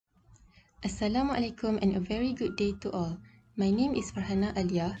Assalamualaikum and a very good day to all. My name is Farhana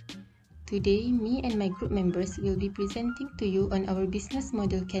Aliah. Today, me and my group members will be presenting to you on our business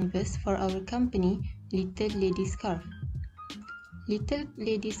model canvas for our company, Little Lady Scarf. Little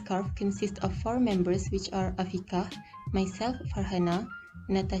Lady Scarf consists of 4 members which are Afiqah, myself Farhana,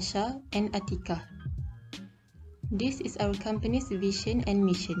 Natasha and Atiqah. This is our company's vision and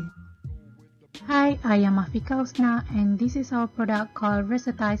mission. Hi, I am Afiqah Husna and this is our product called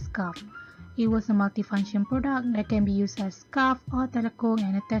Versatile Scarf. It was a multifunction product that can be used as scarf or telekung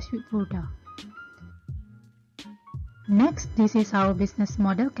and attached with purdah. Next, this is our business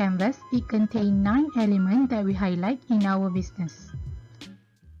model canvas. It contains 9 elements that we highlight in our business.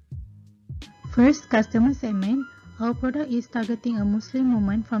 First, customer segment. Our product is targeting a Muslim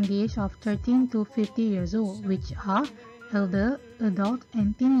woman from the age of 13 to 50 years old, which are elder, adult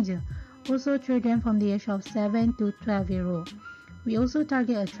and teenager. Also children from the age of 7 to 12-year-old. We also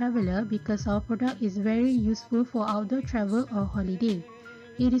target a traveler because our product is very useful for outdoor travel or holiday.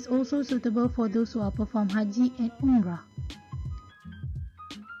 It is also suitable for those who are perform Haji and Umrah.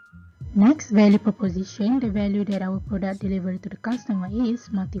 Next, value proposition. The value that our product delivers to the customer is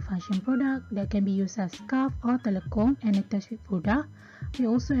multifunction product that can be used as scarf or telekung and attached with purdah. We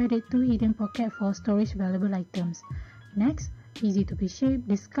also added 2 hidden pockets for storage valuable items. Next, easy to be shaped.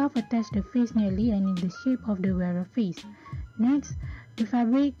 The scarf attached the face neatly and in the shape of the wearer face. Next, the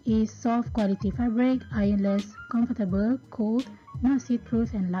fabric is soft quality fabric, ironless, comfortable, cold, not see-through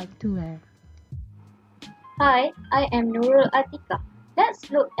and light to wear. Hi, I am Nurul Atiqah.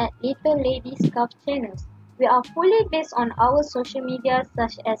 Let's look at Little Lady Scarf channels. We are fully based on our social media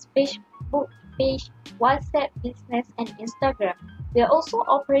such as Facebook page, WhatsApp Business and Instagram. We also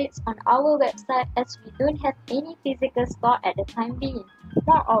operate on our website as we don't have any physical store at the time being.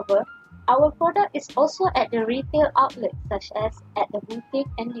 Moreover, our product is also at the retail outlets such as at the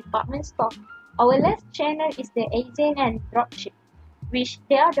boutique and department store. Our last channel is the agent and dropship, which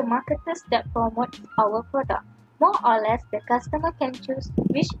they are the marketers that promote our product. More or less, the customer can choose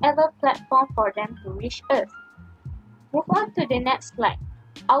whichever platform for them to reach us. Move on to the next slide.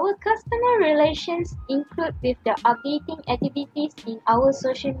 Our customer relations include with the updating activities in our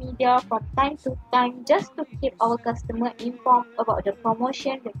social media from time to time just to keep our customer informed about the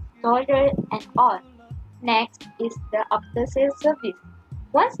promotion, the tutorial and all. Next is the after sales service.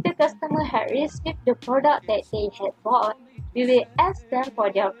 Once the customer has received the product that they had bought, we will ask them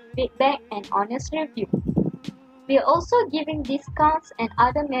for their feedback and honest review. We are also giving discounts and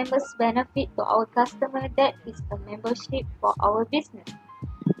other members benefit to our customer that is a membership for our business.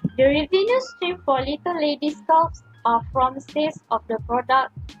 The revenue stream for Little Lady Scarves are from sales of the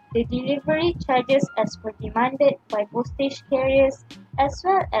product, the delivery charges as per demanded by postage carriers, as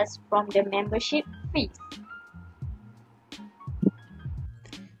well as from the membership fees.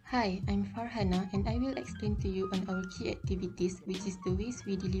 Hi, I'm Farhana and I will explain to you on our key activities, which is the ways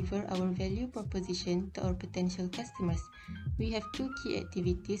we deliver our value proposition to our potential customers. We have 2 key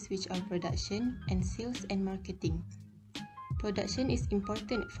activities which are production and sales and marketing. Production is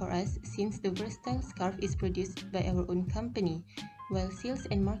important for us since the versatile scarf is produced by our own company, while sales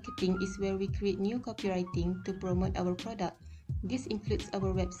and marketing is where we create new copywriting to promote our product. This includes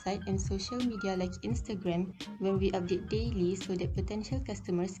our website and social media like Instagram, where we update daily so that potential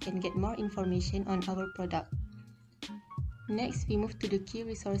customers can get more information on our product. Next, we move to the key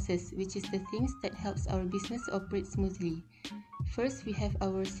resources, which is the things that helps our business operate smoothly. First, we have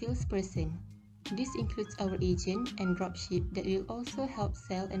our salesperson. This includes our agent and dropship that will also help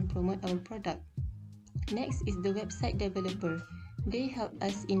sell and promote our product. Next is the website developer. They help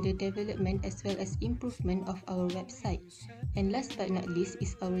us in the development as well as improvement of our website. And last but not least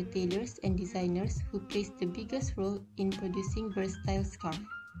is our tailors and designers who plays the biggest role in producing versatile scarf.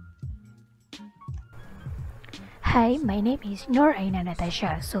 Hi, my name is Aina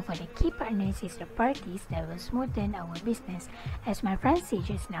Natasha. So for the key partners is the parties that will smoothen our business. As my friend said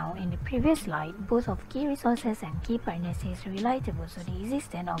just now in the previous slide, both of key resources and key partners is relatable. So the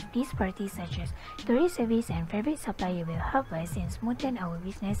existence of these parties such as tourist service and fabric supplier will help us in smoothen our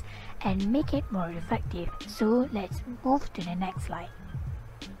business and make it more effective. So let's move to the next slide.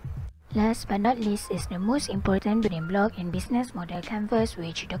 Last but not least is the most important building block in business model canvas,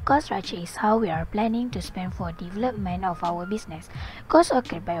 which the cost structure is how we are planning to spend for development of our business. Costs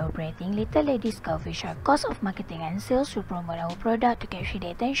occurred by operating Little Lady Scarf, which are cost of marketing and sales to promote our product to capture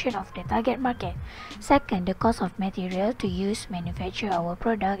the attention of the target market. Second, the cost of material to use manufacture our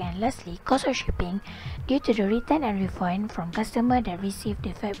product, and lastly, cost of shipping due to the return and refund from customer that receive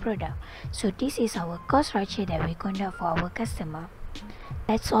the fake product. So this is our cost structure that we conduct for our customer.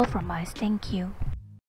 That's all from us. Thank you.